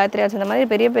ஆரிஃபா, காயத்ரி ஆர்ட்ஸ் இந்த மாதிரி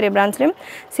பெரிய பிராண்ட்ஸ்லையும்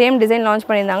சேம் டிசைன் லான்ச்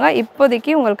பண்ணியிருந்தாங்க.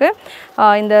 இப்போதைக்கு உங்களுக்கு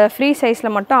இந்த ஃப்ரீ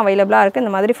சைஸில் மட்டும் அவைலபிளாக இருக்குது.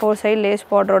 இந்த மாதிரி 4 சைடு லேஸ்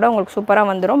பார்டரோட உங்களுக்கு சூப்பராக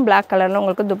வந்துடும். பிளாக் கலரில்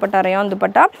உங்களுக்கு துப்பட்டா ரயான்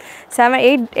துப்பட்டா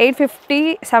 850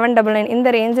 799 இந்த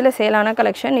ரேஞ்சில் சேலான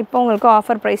கலெக்ஷன் இப்போ உங்களுக்கு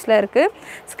ஆஃபர் ப்ரைஸில் இருக்குது.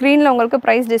 ஸ்க்ரீனில் உங்களுக்கு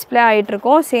ப்ரைஸ் டிஸ்பிளே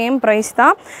ஆகிட்டுருக்கும். சேம் ப்ரைஸ்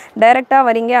தான். டைரெக்டாக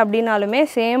வரீங்க அப்படின்னாலுமே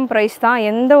சேம் ப்ரைஸ் ப்ரைஸ் தான்,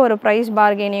 எந்த ஒரு ப்ரைஸ்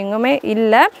பார்கெனிங்குமே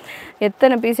இல்லை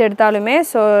எத்தனை பீஸ் எடுத்தாலுமே.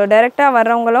 ஸோ டைரெக்டாக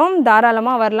வர்றவங்களும்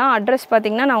தாராளமாக வரலாம். அட்ரஸ்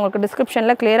பார்த்திங்கன்னா நான் உங்களுக்கு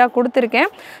டிஸ்கிரிப்ஷனில் கிளியராக கொடுத்துருக்கேன்.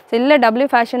 ஸோ இல்லை டபிள்யூ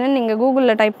ஃபேஷன்னு நீங்கள்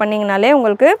கூகுளில் டைப் பண்ணிங்கனாலே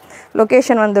உங்களுக்கு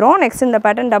லொக்கேஷன் வந்துடும். நெக்ஸ்ட் இந்த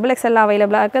பேட்டர்ன் XXL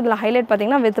அவைலபிளாக இருக்குது. அதில் ஹைலைட்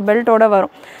பார்த்திங்கன்னா வித் பெல்ட்டோட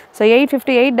வரும். ஸோ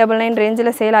 850 899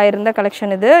 ரேஞ்சில் சேல் ஆகிருந்த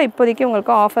கலெக்ஷன் இது. இப்போதைக்கு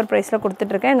உங்களுக்கு ஆஃபர் ப்ரைஸில்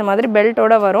கொடுத்துட்ருக்கேன். இந்த மாதிரி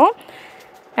பெல்ட்டோட வரும்.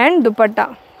 அண்ட் துப்பட்டா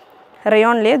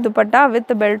ரயான்லேயே துப்பட்டா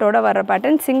வித் பெல்ட்டோட வர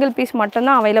பேட்டர்ன் சிங்கிள் பீஸ்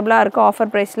மட்டும்தான் அவைலபிளாக இருக்குது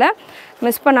ஆஃபர் ப்ரைஸில்.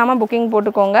 மிஸ் பண்ணாமல் புக்கிங்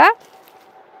போட்டுக்கோங்க.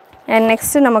 அண்ட்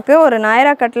நெக்ஸ்ட்டு நமக்கு ஒரு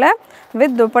நாயரா கட்டில்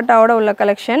வித் துப்பட்டாவோட உள்ள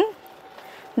கலெக்ஷன்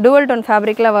டுவல் டோன்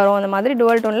ஃபேப்ரிக்கில் வரும். அந்த மாதிரி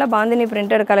டுவல் டோனில் பாந்தினி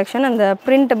பிரிண்டட் கலெக்ஷன். அந்த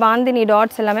பிரிண்ட் பாந்தினி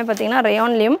டாட்ஸ் எல்லாமே பார்த்திங்கன்னா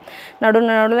ரயான்லேயும்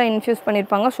நடுவில் இன்ஃப்யூஸ்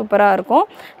பண்ணியிருப்பாங்க. சூப்பராக இருக்கும்.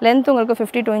 லென்த் உங்களுக்கு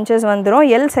 52 இன்ச்சஸ் வந்துடும்.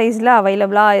 எல் சைஸில்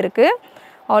அவைலபிளாக இருக்குது.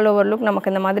 ஆல் ஓவர் லுக்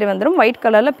நமக்கு இந்த மாதிரி வந்துடும். ஒயிட்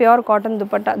கலரில் பியூர் காட்டன்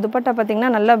துப்பட்டா. துப்பட்டா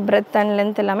பார்த்திங்கன்னா நல்லா பிரெத் அண்ட்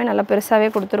லென்த் எல்லாமே நல்லா பெருசாகவே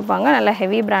கொடுத்துருப்பாங்க. நல்லா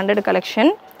ஹெவி பிராண்டட்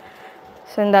கலெக்ஷன்.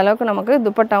 ஸோ இந்த அளவுக்கு நமக்கு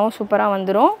துப்பட்டாவும் சூப்பராக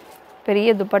வந்துடும்.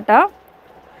 பெரிய துப்பட்டா.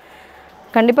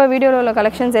 கண்டிப்பாக வீடியோவில் உள்ள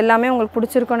கலெக்ஷன்ஸ் எல்லாமே உங்களுக்கு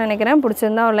பிடிச்சிருக்கும்னு நினைக்கிறேன்.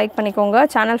 பிடிச்சிருந்தா ஒரு லைக் பண்ணிக்கோங்க.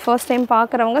 சேனல் ஃபர்ஸ்ட் டைம்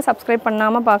பார்க்குறவங்க சப்ஸ்கிரைப்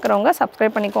பண்ணாமல் பார்க்குறவங்க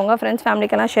சப்ஸ்கிரைப் பண்ணிக்கோங்க. ஃப்ரெண்ட்ஸ்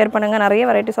ஃபேமிலிக்கெல்லாம் ஷேர் பண்ணுங்கள். நிறைய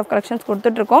வெரைட்டிஸ் ஆஃப் கலெக்ஷன்ஸ்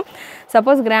கொடுத்துட்ருக்கோம்.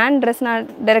 சப்போஸ் கிராண்ட் ட்ரெஸ் நான்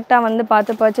டேரெக்டாக வந்து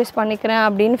பார்த்து பர்ச்சேஸ் பண்ணிக்கிறேன்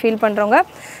அப்படின்னு ஃபீல் பண்ணுறவங்க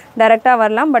டேரெக்டாக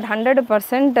வரலாம். பட்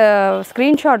 100%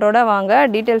 ஸ்க்ரீன்ஷாட்டோட வாங்க.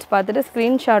 டீட்டெயில்ஸ் பார்த்துட்டு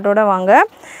ஸ்க்ரீன்ஷாட்டோட வாங்க.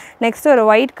 நெக்ஸ்ட் ஒரு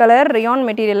ஒயிட் கலர் ரியான்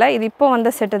மெட்டீரியலில் இது இப்போ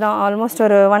வந்த செட்டு தான். ஆல்மோஸ்ட்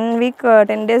ஒரு 1 வீக்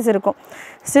 10 டேஸ் இருக்கும்.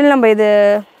 ஸ்டில் நம்ம இது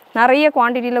நிறைய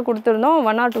குவான்டிட்டியில் கொடுத்துருந்தோம்.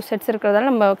 1 or 2 செட்ஸ் இருக்கிறதால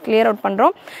நம்ம கிளியர் அவுட்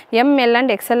பண்ணுறோம். ML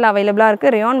and XL அவைலபிளாக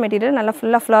இருக்குது. ரியான் மெட்டீரியல் நல்லா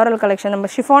ஃபுல்லாக ஃப்ளாரல் கலெக்ஷன். நம்ம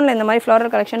ஷிஃபானில் இந்த மாதிரி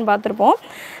ஃப்ளாரல் கலெக்ஷன் பார்த்துருப்போம்.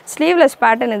 ஸ்லீவ்லெஸ்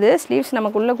பேட்டர்ன் இது. ஸ்லீவ்ஸ்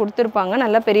நமக்குள்ளே கொடுத்துருப்பாங்க.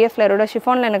 நல்ல பெரிய ஃப்ளேரோட.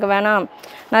 ஷிஃபானில் எனக்கு வேணாம்,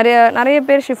 நிறைய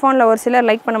பேர் ஷிஃபானில் ஒரு சிலர்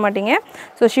லைக் பண்ண மாட்டீங்க.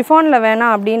 ஸோ ஷிஃபானில்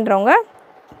வேணாம் அப்படின்றவங்க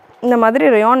இந்த மாதிரி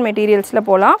ரியான் மெட்டீரியல்ஸில்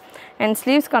போகலாம். அண்ட்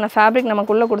ஸ்லீவ்ஸ்க்கான ஃபேப்ரிக்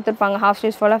நமக்குள்ளே கொடுத்துருப்பாங்க. ஹாஃப்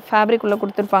ஸ்லீவ்ஸ் ஃபுல்லாக ஃபேப்ரிக் உள்ளே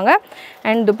கொடுத்துருப்பாங்க.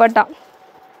 அண்ட்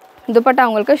துப்பட்டா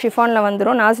உங்களுக்கு ஷிஃபானில்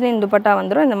வந்துடும். நாஸ்லின் துப்பட்டா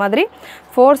வந்துடும். இந்த மாதிரி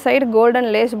 4 சைடு கோல்டன்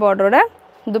லேஸ் பார்டரோட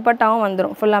துப்பட்டாவும்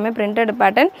வந்துடும். ஃபுல்லாமே பிரிண்டட்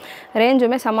பேட்டர்ன்.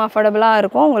 ரேஞ்சுமே செம்ம அஃபோர்டபுளாக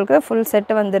இருக்கும். உங்களுக்கு ஃபுல்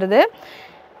செட்டு வந்துடுது.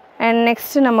 அண்ட்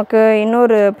நெக்ஸ்ட்டு நமக்கு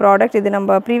இன்னொரு ப்ராடக்ட். இது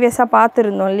நம்ம ப்ரீவியஸாக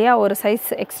பார்த்துருந்தோம் இல்லையா, ஒரு சைஸ்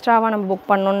எக்ஸ்ட்ராவாக நம்ம புக்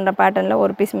பண்ணணுன்ற பேட்டர்னில்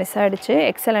ஒரு பீஸ் மிஸ் ஆகிடுச்சு.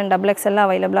 XL and XXL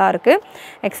அவைலபிளாக இருக்குது.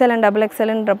 XL and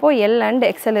XXLன்றப்போ L and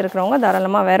XL இருக்கிறவங்க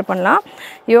தாராளமாக வேர் பண்ணலாம்.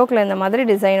 யோக்கில் இந்த மாதிரி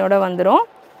டிசைனோட வந்துடும்.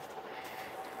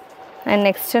 அண்ட்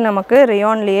நெக்ஸ்ட்டு நமக்கு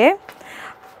ரியான்லேயே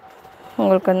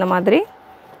உங்களுக்கு இந்த மாதிரி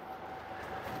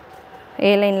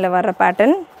A லைனில் வர்ற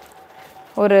பேட்டர்ன்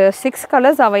ஒரு 6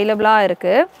 கலர்ஸ் அவைலபிளாக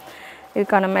இருக்குது.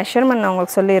 இதுக்கான மெஷர்மெண்ட் நான்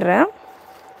உங்களுக்கு சொல்லிடுறேன்.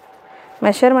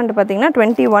 மெஷர்மெண்ட் பார்த்திங்கன்னா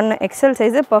 21 XL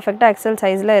சைஸு பர்ஃபெக்டாக XL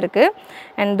சைஸில் இருக்குது.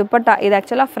 அண்ட் துப்பட்டா இது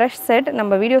ஆக்சுவலாக ஃப்ரெஷ் செட்.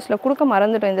 நம்ம வீடியோஸில் கொடுக்க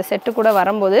மறந்துட்டோம் இந்த செட்டு கூட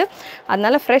வரும்போது.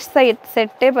 அதனால் ஃப்ரெஷ்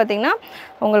செட்டே பார்த்திங்கன்னா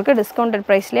உங்களுக்கு டிஸ்கவுண்டட்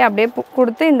ப்ரைஸ்லேயே அப்படியே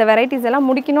கொடுத்து இந்த வெரைட்டிஸ் எல்லாம்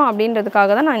முடிக்கணும்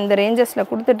அப்படின்றதுக்காக தான் நான் இந்த ரேஞ்சஸில்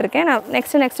கொடுத்துட்ருக்கேன். நான்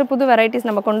நெக்ஸ்ட்டு புது வெரைட்டிஸ்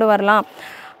நம்ம கொண்டு வரலாம்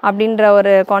அப்படின்ற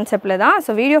ஒரு கான்செப்டில் தான்.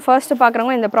 ஸோ வீடியோ ஃபர்ஸ்ட்டு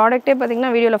பார்க்குறவங்க இந்த ப்ராடக்ட்டே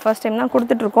பார்த்திங்கன்னா வீடியோவில் ஃபர்ஸ்ட் டைம் தான்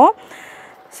கொடுத்துட்ருக்கோம்.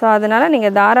 ஸோ அதனால்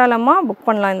நீங்கள் தாராளமாக புக்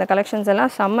பண்ணலாம். இந்த கலெக்ஷன்ஸ்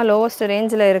எல்லாம் செம்ம லோவஸ்ட்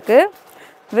ரேஞ்சில் இருக்குது.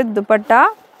 வித் துப்பட்டா.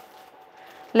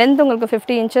 லென்த் உங்களுக்கு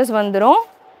 50 இன்ச்சஸ் வந்துடும்.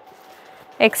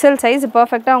 XL சைஸ்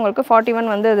பர்ஃபெக்டாக உங்களுக்கு 41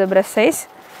 வந்து அது ப்ரெஸ் சைஸ்.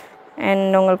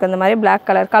 அண்ட் உங்களுக்கு இந்த மாதிரி பிளாக்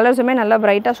கலர்ஸுமே நல்லா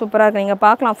ப்ரைட்டாக சூப்பராக இருக்குது. நீங்கள்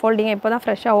பார்க்கலாம் ஃபோல்டிங்கை இப்போ தான்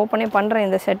ஃப்ரெஷ்ஷாக ஓப்பனே பண்ணுறேன்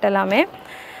இந்த செட் எல்லாமே.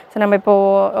 ஸோ நம்ம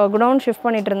இப்போது குடவுன் ஷிஃப்ட்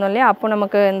பண்ணிகிட்டு இருந்தோம் இல்லையா, அப்போ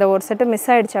நமக்கு இந்த ஒரு செட்டு மிஸ்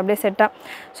ஆகிடுச்சு அப்படியே செட்டாக.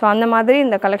 ஸோ அந்த மாதிரி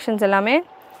இந்த கலெக்ஷன்ஸ் எல்லாமே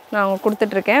நான் உங்களுக்கு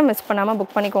கொடுத்துட்ருக்கேன். மிஸ் பண்ணாமல்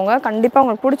புக் பண்ணிக்கோங்க. கண்டிப்பாக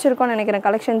உங்களுக்கு பிடிச்சிருக்கோன்னு நினைக்கிறேன்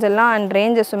கலெக்ஷன்ஸ் எல்லாம். அண்ட்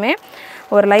ரேஞ்சஸுமே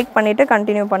ஒரு லைக் பண்ணிவிட்டு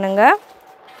கண்டினியூ பண்ணுங்கள்.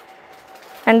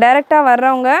 அண்ட் டைரெக்டாக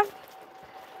வர்றவங்க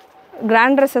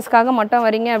கிராண்ட் ட்ரெஸ்ஸஸ்க்காக மட்டும்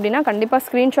வரீங்க அப்படின்னா கண்டிப்பாக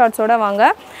ஸ்க்ரீன்ஷாட்ஸோடு வாங்க.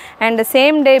 அண்ட்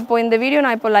சேம் டே இப்போது இந்த வீடியோ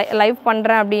நான் இப்போ லைவ்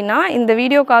பண்ணுறேன் அப்படின்னா இந்த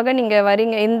வீடியோக்காக நீங்கள்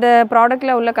வரீங்க, இந்த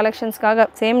ப்ராடக்ட்டில் உள்ள கலெக்ஷன்ஸ்க்காக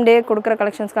சேம் டே கொடுக்குற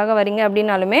கலெக்ஷன்ஸ்க்காக வரீங்க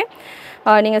அப்படின்னாலுமே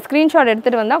நீங்கள் ஸ்க்ரீன்ஷாட்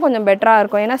எடுத்துகிட்டு வந்தால் கொஞ்சம் பெட்டராக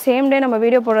இருக்கும். ஏன்னா சேம் டே நம்ம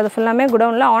வீடியோ போடுறது ஃபுல்லாமே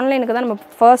குடவுனில் ஆன்லைனுக்கு தான் நம்ம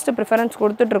ஃபர்ஸ்ட்டு ப்ரிஃபரன்ஸ்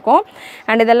கொடுத்துட்ருக்கோம்.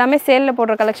 அண்ட் இதெல்லாமே சேலில்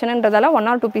போடுற கலெக்ஷனுன்றதால 1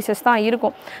 or 2 பீசஸ் தான்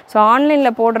இருக்கும். ஸோ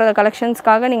ஆன்லைனில் போடுற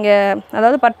கலெக்ஷன்ஸ்க்காக நீங்கள்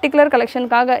அதாவது பர்டிகுலர்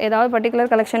கலெக்ஷனுக்காக ஏதாவது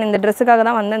பர்டிகுலர் கலெக்ஷன் இந்த ட்ரெஸ்ஸுக்காக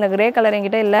தான் வந்தேன், இந்த கிரே கலர்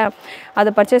என்கிட்ட இல்லை அதை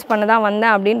பர்ச்சேஸ் பண்ண தான்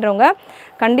வந்தேன் அப்படின்றவங்க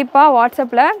கண்டிப்பாக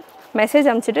வாட்ஸ்அப்பில் மெசேஜ்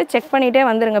அனுப்பிச்சிட்டு செக் பண்ணிகிட்டே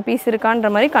வந்துடுங்க. பீஸ் இருக்கான்ற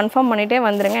மாதிரி கன்ஃபார்ம் பண்ணிகிட்டே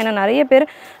வந்துடுங்க. ஏன்னா நிறைய பேர்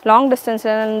லாங்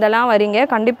டிஸ்டன்ஸ்லேருந்தெல்லாம் வரீங்க.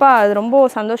 கண்டிப்பாக அது ரொம்ப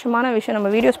சந்தோஷமான விஷயம். நம்ம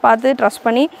வீடியோஸ் பார்த்து ட்ரஸ்ட்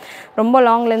பண்ணி ரொம்ப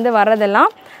லாங்லேருந்து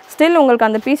வர்றதெல்லாம் ஸ்டில் உங்களுக்கு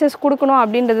அந்த பீசஸ் கொடுக்கணும்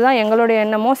அப்படின்றது தான் எங்களுடைய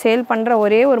எண்ணமோ. சேல் பண்ணுற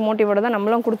ஒரே ஒரு மோட்டிவோடு தான்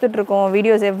நம்மளும் கொடுத்துட்ருக்கோம்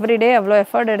வீடியோஸ் எவ்ரிடே அவ்வளோ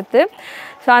எஃபர்ட் எடுத்து.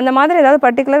 ஸோ அந்த மாதிரி ஏதாவது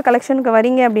பர்டிகுலர் கலெக்ஷனுக்கு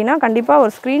வரீங்க அப்படின்னா கண்டிப்பாக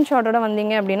ஒரு ஸ்க்ரீன்ஷாட்டோட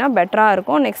வந்தீங்க அப்படின்னா பெட்டராக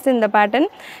இருக்கும். நெக்ஸ்ட் இந்த பேட்டர்ன்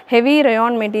ஹெவி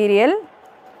ரயான் மெட்டீரியல்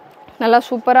நல்லா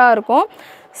சூப்பராக இருக்கும்.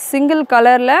 சிங்கிள்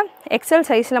கலரில் எக்ஸல்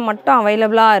சைஸில் மட்டும்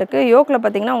அவைலபிளாக இருக்குது. யோக்கில்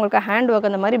பார்த்திங்கன்னா உங்களுக்கு ஹேண்ட் ஒர்க்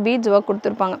அந்த மாதிரி பீட்ஸ் ஒர்க்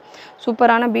கொடுத்துருப்பாங்க.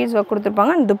 சூப்பரான பீட்ஸ் ஒர்க்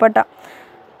கொடுத்துருப்பாங்க. துப்பட்டா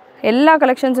எல்லா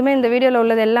கலெக்ஷன்ஸுமே இந்த வீடியோவில்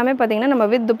உள்ளது எல்லாமே பார்த்திங்கன்னா நம்ம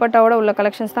வித் துப்பட்டாவோட உள்ள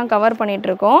கலெக்ஷன்ஸ் தான் கவர்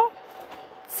பண்ணிகிட்ருக்கோம்.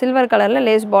 சில்வர் கலரில்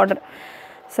லேஸ் பார்டர்.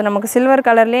 ஸோ நமக்கு சில்வர்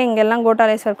கலர்லேயே இங்கெல்லாம் கோட்டா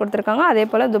லேஸ் ஒர்க் கொடுத்துருக்காங்க. அதே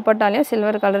போல் துப்பட்டாலையும்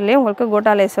சில்வர் கலர்லேயே உங்களுக்கு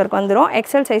கோட்டா லேஸ் ஒர்க் வந்துடும்.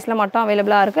 எக்ஸல் சைஸில் மட்டும்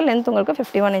அவைலபிளாக இருக்குது. லென்த் உங்களுக்கு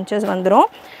 51 inches வந்துடும்.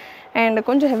 அண்ட்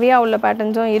கொஞ்சம் ஹெவியாக உள்ள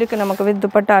பேட்டர்ன்ஸும் இருக்குது நமக்கு வித்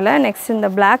துப்பட்டாவில். நெக்ஸ்ட் இந்த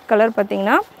பிளாக் கலர்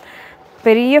பார்த்திங்கன்னா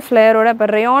பெரிய ஃப்ளேயரோட, இப்போ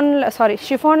ரயானில்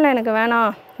ஷிஃபானில் எனக்கு வேணாம்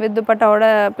வித் துப்பட்டாவோட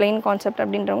பிளெயின் கான்செப்ட்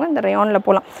அப்படின்றவங்க இந்த ரயானில்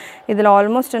போகலாம். இதில்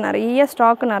ஆல்மோஸ்ட் நிறைய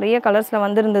ஸ்டாக்கு நிறைய கலர்ஸில்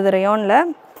வந்துருந்தது. ரயானில்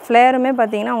ஃப்ளேருமே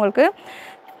பார்த்திங்கன்னா உங்களுக்கு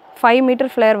 5 meter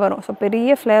ஃப்ளேர் வரும். ஸோ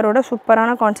பெரிய ஃப்ளேரோட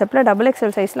சூப்பரான கான்செப்டில்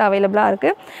XXL சைஸில் அவைலபிளாக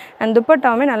இருக்குது. அண்ட்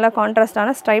துப்பட்டாவுமே நல்லா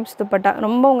கான்ட்ராஸ்டான ஸ்ட்ரைப்ஸ் துப்பட்டா.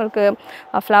 ரொம்ப உங்களுக்கு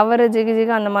ஃப்ளவர் ஜிகு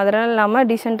ஜிகு அந்த மாதிரிலாம் இல்லாமல்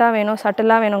டீசெண்டாக வேணும்,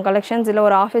 சட்டிலாக வேணும் கலெக்ஷன்ஸ், இல்லை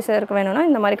ஒரு ஆஃபீஸருக்கு வேணும்னா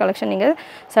இந்த மாதிரி கலெக்ஷன் நீங்கள்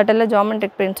சட்டிலில்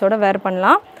ஜாமெட்ரிக் பிரிண்ட்ஸோட வேர்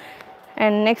பண்ணலாம்.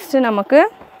 அண்ட் நெக்ஸ்ட்டு நமக்கு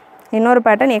இன்னொரு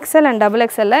பேட்டர்ன் XL அண்ட்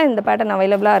XXL இந்த பேட்டர்ன்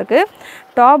அவைலபிளாக இருக்குது.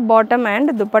 Top bottom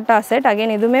and dupatta set.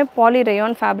 Again இதுவுமே பாலி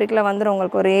ரயான் ஃபேப்ரிக்கில் வந்துடும்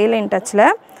உங்களுக்கு ஒரு A line டச்சில்.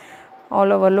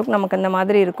 All over look நமக்கு இந்த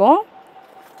மாதிரி இருக்கும்.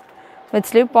 With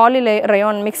sleeve poly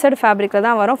rayon mixed ஃபேப்ரிக்கில்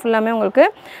தான் வரும். ஃபுல்லாமே உங்களுக்கு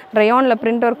ரயானில்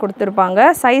பிரிண்ட் ஒர்க் கொடுத்துருப்பாங்க.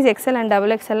 சைஸ் XL அண்ட்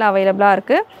XXL அவைலபிளாக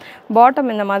இருக்குது.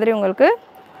 பாட்டம் இந்த மாதிரி உங்களுக்கு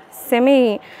செமி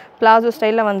பிளாசோ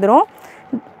ஸ்டைலில் வந்துடும்.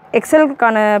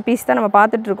 எக்ஸலுக்கான பீஸ் தான் நம்ம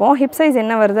பார்த்துட்ருக்கோம். ஹிப் சைஸ்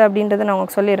என்ன வருது அப்படின்றத நான்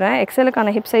உங்களுக்கு சொல்லிடுறேன்.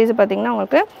 எக்ஸலுக்கான ஹிப் சைஸ் பார்த்திங்கன்னா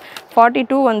உங்களுக்கு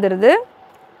 42 வந்துடுது.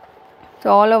 ஸோ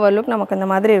ஆல் ஓவர் லுக் நமக்கு இந்த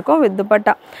மாதிரி இருக்கும் வித்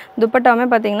துப்பட்டா. துப்பட்டாவுமே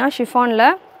பார்த்திங்கன்னா ஷிஃபானில்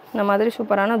இந்த மாதிரி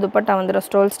சூப்பரான துப்பட்டா வந்துடும்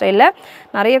ஸ்டோல் ஸ்டைலில்.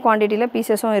 நிறைய குவான்டிட்டியில்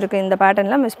பீசஸும் இருக்குது இந்த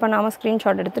பேட்டர்னில். மிஸ் பண்ணாமல்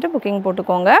ஸ்க்ரீன்ஷாட் எடுத்துகிட்டு புக்கிங்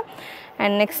போட்டுக்கோங்க.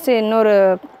 அண்ட் நெக்ஸ்ட்டு இன்னொரு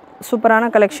சூப்பரான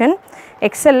கலெக்ஷன்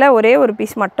XLல ஒரே ஒரு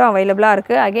பீஸ் மட்டும் அவைலபிளாக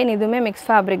இருக்குது. அகெயின் இதுவுமே மிக்ஸ்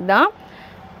ஃபேப்ரிக் தான்.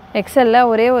 XLல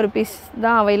ஒரே ஒரு பீஸ்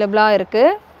தான் அவைலபிளாக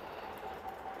இருக்குது.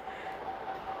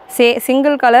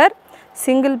 Single colour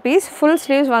single piece full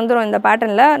sleeves வந்துடும் இந்த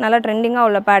பேட்டர்னில். நல்லா ட்ரெண்டிங்காக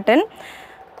உள்ள பேட்டர்ன்.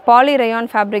 பாலி ரயான்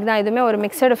ஃபேப்ரிக் தான். இதுவுமே ஒரு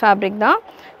மிக்சடு ஃபேப்ரிக் தான்.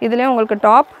 இதுலேயும் உங்களுக்கு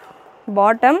டாப்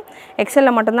பாட்டம்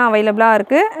XLல மட்டும்தான் அவைலபிளாக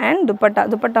இருக்குது. அண்ட்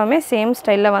துப்பட்டாவுமே சேம்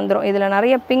ஸ்டைலில் வந்துடும். இதில்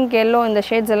நிறைய பிங்க் எல்லோ இந்த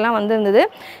ஷேட்ஸ் எல்லாம் வந்துருந்தது.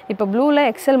 இப்போ ப்ளூவில்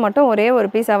XL மட்டும் ஒரே ஒரு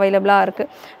பீஸ் அவைலபிளாக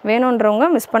இருக்குது. வேணுன்றவங்க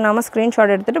மிஸ் பண்ணாமல்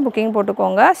ஸ்க்ரீன்ஷாட் எடுத்துகிட்டு புக்கிங்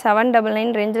போட்டுக்கோங்க.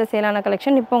 799 ரேஞ்சில் சேலான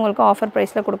கலெக்ஷன் இப்போ உங்களுக்கு ஆஃபர்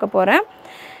ப்ரைஸில் கொடுக்க போகிறேன்.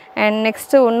 அண்ட்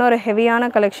நெக்ஸ்ட்டு இன்னொரு ஹெவியான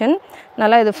கலெக்ஷன்.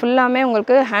 நல்லா இது ஃபுல்லாமே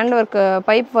உங்களுக்கு ஹேண்ட் ஒர்க்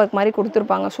பைப் ஒர்க் மாதிரி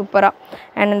கொடுத்துருப்பாங்க சூப்பராக.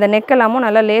 அண்ட் இந்த நெக் எல்லாமும்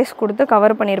நல்லா லேஸ் கொடுத்து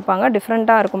கவர் பண்ணியிருப்பாங்க.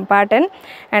 டிஃப்ரெண்ட்டாக இருக்கும் பேட்டர்ன்.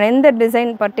 அண்ட் எந்த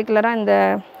டிசைன் பர்டிகுலராக இந்த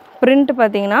பிரிண்ட்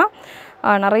பார்த்திங்கன்னா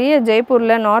நிறைய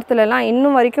ஜெய்ப்பூரில் நார்த்துலலாம்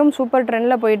இன்னும் வரைக்கும் சூப்பர்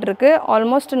ட்ரெண்டில் போயிட்டுருக்கு.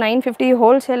 ஆல்மோஸ்ட் 950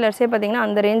 ஹோல்சேலர்ஸே பார்த்திங்கன்னா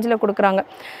அந்த ரேஞ்சில் கொடுக்குறாங்க.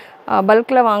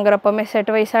 பல்கில் வாங்குறப்பமே செட்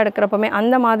வைஸாக எடுக்கிறப்பமே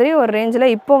அந்த மாதிரி ஒரு ரேஞ்சில்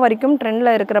இப்போ வரைக்கும் ட்ரெண்டில்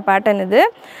இருக்கிற பேட்டர்ன் இது.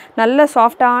 நல்ல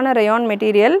சாஃப்டான ரயான்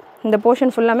மெட்டீரியல். இந்த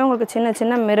போர்ஷன் ஃபுல்லாமே உங்களுக்கு சின்ன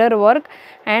சின்ன மிரர் ஒர்க்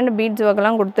அண்ட் பீட்ஸ்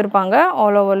ஒர்க்லாம் கொடுத்துருப்பாங்க.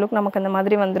 ஆல் ஓவர் லுக் நமக்கு இந்த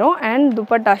மாதிரி வந்துடும். அண்ட்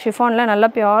துப்பட்டா ஷிஃபானில் நல்ல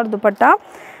பியோர் துப்பட்டா.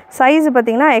 சைஸ்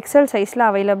பார்த்திங்கன்னா XL சைஸில்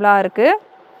அவைலபிளாக இருக்குது.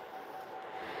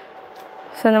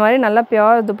 ஸோ இந்த மாதிரி நல்ல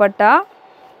பியோர் துப்பட்டா.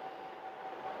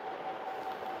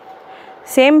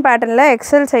 சேம் பேட்டர்னில்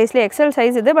XL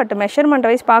சைஸ் இது. பட் மெஷர்மெண்ட்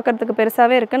வைஸ் பார்க்குறதுக்கு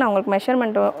பெருசாகவே இருக்குது. நான் உங்களுக்கு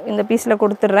மெஷர்மெண்ட் இந்த பீஸில்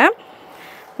கொடுத்துட்றேன்.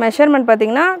 மெஷர்மெண்ட்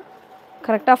பார்த்திங்கன்னா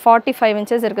கரெக்டாக 45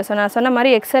 inches இருக்குது. ஸோ நான் சொன்ன மாதிரி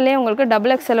XLே உங்களுக்கு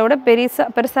XXLோட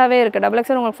பெருசாகவே இருக்குது.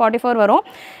 XXL உங்களுக்கு 44 வரும்.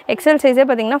 XL சைஸே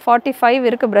பார்த்திங்கன்னா 45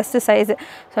 இருக்குது பிரஸ்ட் சைஸு.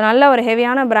 ஸோ நல்ல ஒரு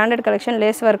ஹெவியான branded collection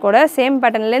lace ஒர்க்கோட. Same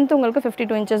pattern length உங்களுக்கு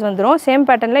 52 inches வந்துடும். சேம்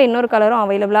பேட்டர்னில் இன்னொரு கலரும்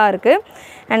அவைலபிளாக இருக்குது.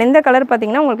 அண்ட் இந்த கலர்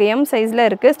பார்த்திங்கன்னா உங்களுக்கு M சைஸில்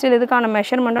இருக்குது. ஸ்டில் இதுக்கான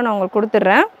மெஷர்மெண்ட்டும் நான் உங்களுக்கு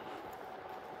கொடுத்துட்றேன்.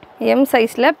 M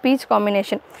சைஸில் beach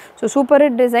combination. So super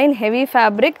design heavy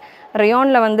fabric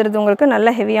ரயானில் வந்துடுது உங்களுக்கு. நல்ல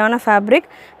ஹெவியான ஃபேப்ரிக்.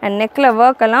 அண்ட் நெக்கில்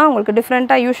ஒர்க் எல்லாம் உங்களுக்கு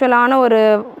டிஃப்ரெண்ட்டாக யூஷுவலான ஒரு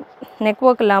நெக்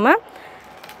ஒர்க் இல்லாமல்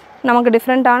நமக்கு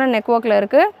டிஃப்ரெண்ட்டான நெக் ஒர்க்கில்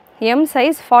இருக்குது. M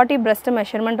சைஸ் 40 பிரஸ்ட்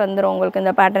மெஷர்மெண்ட் வந்துடும் உங்களுக்கு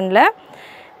இந்த பேட்டர்னில்.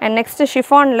 அண்ட் நெக்ஸ்ட்டு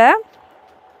ஷிஃபானில்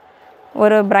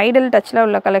ஒரு ப்ரைடல் டச்சில்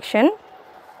உள்ள கலெக்ஷன்.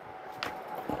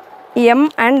 M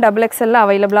அண்ட் XXL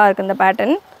அவைலபிளாக இருக்குது இந்த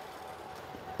பேட்டர்ன்.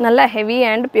 நல்லா heavy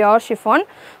and pure chiffon.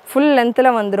 Full லென்த்தில்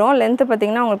வந்துடும். லென்த்து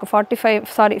பார்த்திங்கன்னா உங்களுக்கு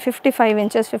 55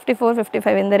 inches 54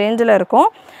 55 இந்த ரேஞ்சில் இருக்கும்.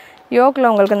 யோக்கில்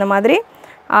உங்களுக்கு இந்த மாதிரி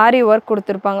ஆரி ஒர்க்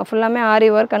கொடுத்துருப்பாங்க. ஃபுல்லாமே ஆரி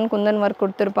ஒர்க் அண்ட் குந்தன் ஒர்க்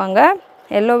கொடுத்துருப்பாங்க.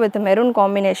 Yellow with maroon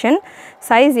combination.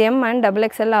 Size M and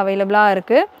XXL அவைலபிளாக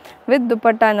இருக்குது. வித்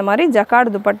துப்பட்டா இந்த மாதிரி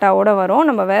ஜக்கார்டு துப்பட்டாவோடு வரும்.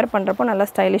 நம்ம வேர் பண்ணுறப்போ நல்லா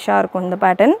ஸ்டைலிஷாக இருக்கும் இந்த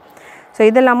பேட்டர்ன். ஸோ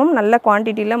இதெல்லாமும் நல்ல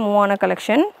குவான்டிட்டியில் மூவ் ஆன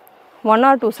கலெக்ஷன். 1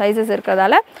 or 2 சைஸஸ்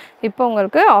இருக்கிறதால இப்போ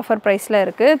உங்களுக்கு ஆஃபர் ப்ரைஸில்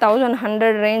இருக்குது.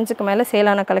 1100 ரேஞ்சுக்கு மேலே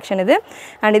சேலான கலெக்ஷன் இது.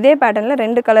 அண்ட் இதே பேட்டர்னில்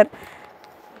 2 கலர்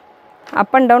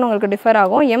அப் அண்ட் டவுன் உங்களுக்கு டிஃபர்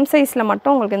ஆகும். எம் சைஸில்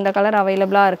மட்டும் உங்களுக்கு இந்த கலர்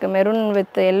அவைலபிளாக இருக்குது. மெரூன்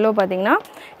வித் எல்லோ பார்த்திங்கன்னா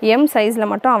எம் சைஸில்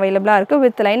மட்டும் அவைலபிளாக இருக்குது.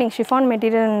 வித் லைனிங் ஷிஃபான்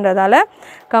மெட்டீரியல்ன்றதால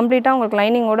கம்ப்ளீட்டாக உங்களுக்கு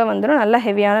லைனிங்கோடு வந்துடும். நல்ல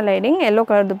ஹெவியான lining, yellow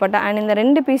colour dupatta. And இந்த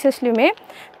 2 பீசஸ்லையுமே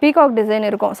பீகாக் டிசைன்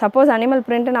இருக்கும். சப்போஸ் அனிமல்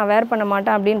பிரிண்ட்டு நான் வேர் பண்ண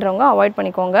மாட்டேன் அப்படின்றவங்க அவாய்ட்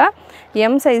பண்ணிக்கோங்க.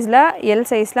 எம் சைஸில், எல்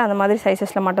சைஸில் அந்த மாதிரி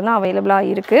சைஸஸில் மட்டும்தான்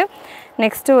அவைலபிளாக இருக்குது.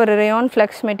 நெக்ஸ்ட்டு ஒரு rayon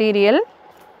flex material,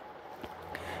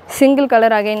 single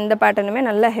colour. Again இந்த பேட்டர்னுமே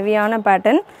நல்ல ஹெவியான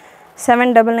பேட்டர்ன்.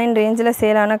 799 ரேஞ்சில்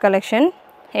சேலான கலெக்ஷன்.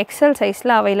 எக்ஸல்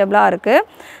சைஸில் அவைலபிளாக இருக்குது.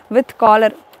 வித்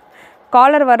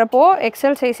காலர் வரப்போ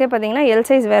எக்ஸல் சைஸே பார்த்திங்கன்னா எல்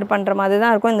சைஸ் வேர் பண்ணுற மாதிரி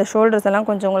தான் இருக்கும். இந்த ஷோல்டர்ஸ் எல்லாம்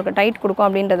கொஞ்சம் உங்களுக்கு டைட் கொடுக்கும்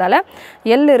அப்படின்றதால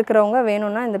எல் இருக்கிறவங்க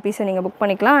வேணும்னா இந்த பீஸை நீங்கள் புக்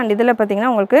பண்ணிக்கலாம். அண்ட் இதில்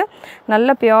பார்த்திங்கன்னா உங்களுக்கு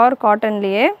நல்ல பியோர்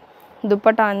காட்டன்லேயே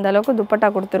துப்பட்டா, அந்தளவுக்கு துப்பட்டா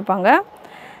கொடுத்துருப்பாங்க.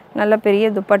 நல்ல பெரிய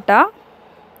துப்பட்டா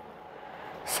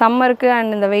சம்மருக்கு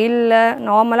அண்ட் இந்த வெயிலில்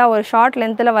நார்மலாக ஒரு ஷார்ட்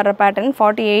லென்த்தில் வர பேட்டர்ன்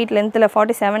 48 லென்த்தில்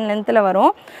 47 லென்த்தில்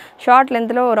வரும். ஷார்ட்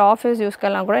லென்த்தில் ஒரு ஆஃபீஸ்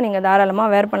யூஸ்க்கெல்லாம் கூட நீங்கள்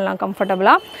தாராளமாக வேர் பண்ணலாம்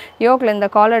கம்ஃபர்டபுளாக. யோக்கில் இந்த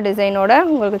காலர் டிசைனோட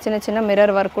உங்களுக்கு சின்ன சின்ன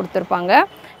மிரர் ஒர்க் கொடுத்துருப்பாங்க.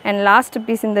 அண்ட் லாஸ்ட்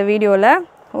பீஸ் இந்த வீடியோவில்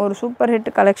ஒரு சூப்பர்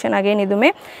ஹிட் கலெக்ஷன். அகைன்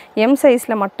இதுவுமே எம்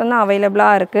சைஸில் மட்டும்தான்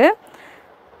அவைலபிளாக இருக்குது.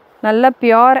 நல்ல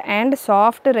pure and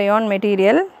soft rayon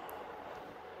material.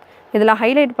 இதில்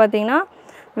ஹைலைட் பார்த்திங்கன்னா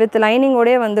வித்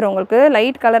லைனிங்கோடே வந்துடும். உங்களுக்கு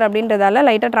லைட் கலர் அப்படின்றதால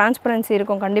லைட்டாக டிரான்ஸ்பரன்சி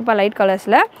இருக்கும் கண்டிப்பாக லைட்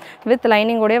கலர்ஸில். வித்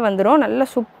லைனிங்கோடே வந்துடும். நல்ல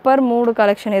சூப்பர் மூடு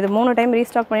கலெக்ஷன். இது 3 டைம்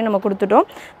ரீஸ்டாக் பண்ணி நம்ம கொடுத்துட்டோம்.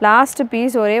 லாஸ்ட்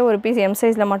பீஸ் ஒரே ஒரு பீஸ் எம்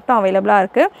சைஸில் மட்டும் அவைலபிளாக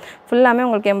இருக்குது. ஃபுல்லாமே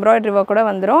உங்களுக்கு எம்ப்ராய்டரி ஒர்க் கூட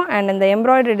வந்துடும். அண்ட் இந்த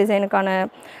எம்ப்ராய்டரி டிசைனுக்கான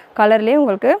கலர்லேயே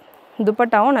உங்களுக்கு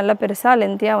துப்பட்டாவும் நல்ல பெருசாக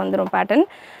லென்த்தியாக வந்துடும். பேட்டர்ன்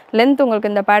லென்த்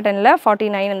உங்களுக்கு இந்த பேட்டர்னில்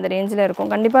 49 இந்த ரேஞ்சில் இருக்கும்.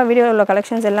 கண்டிப்பாக வீடியோவில் உள்ள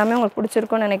கலெக்ஷன்ஸ் எல்லாமே உங்களுக்கு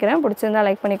பிடிச்சிருக்கும்னு நினைக்கிறேன். பிடிச்சிருந்தால்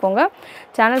லைக் பண்ணிக்கோங்க.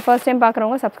 சேனல் ஃபர்ஸ்ட் டைம்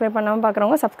பார்க்குறவங்க, சப்ஸ்கிரைப் பண்ணாமல்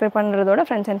பார்க்குறவங்க சப்ஸ்கிரைப் பண்ணுறதோட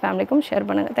ஃப்ரெண்ட்ஸ் அண்ட் ஃபேமிலிக்கும் ஷேர்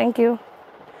பண்ணுங்கள். தேங்க்யூ.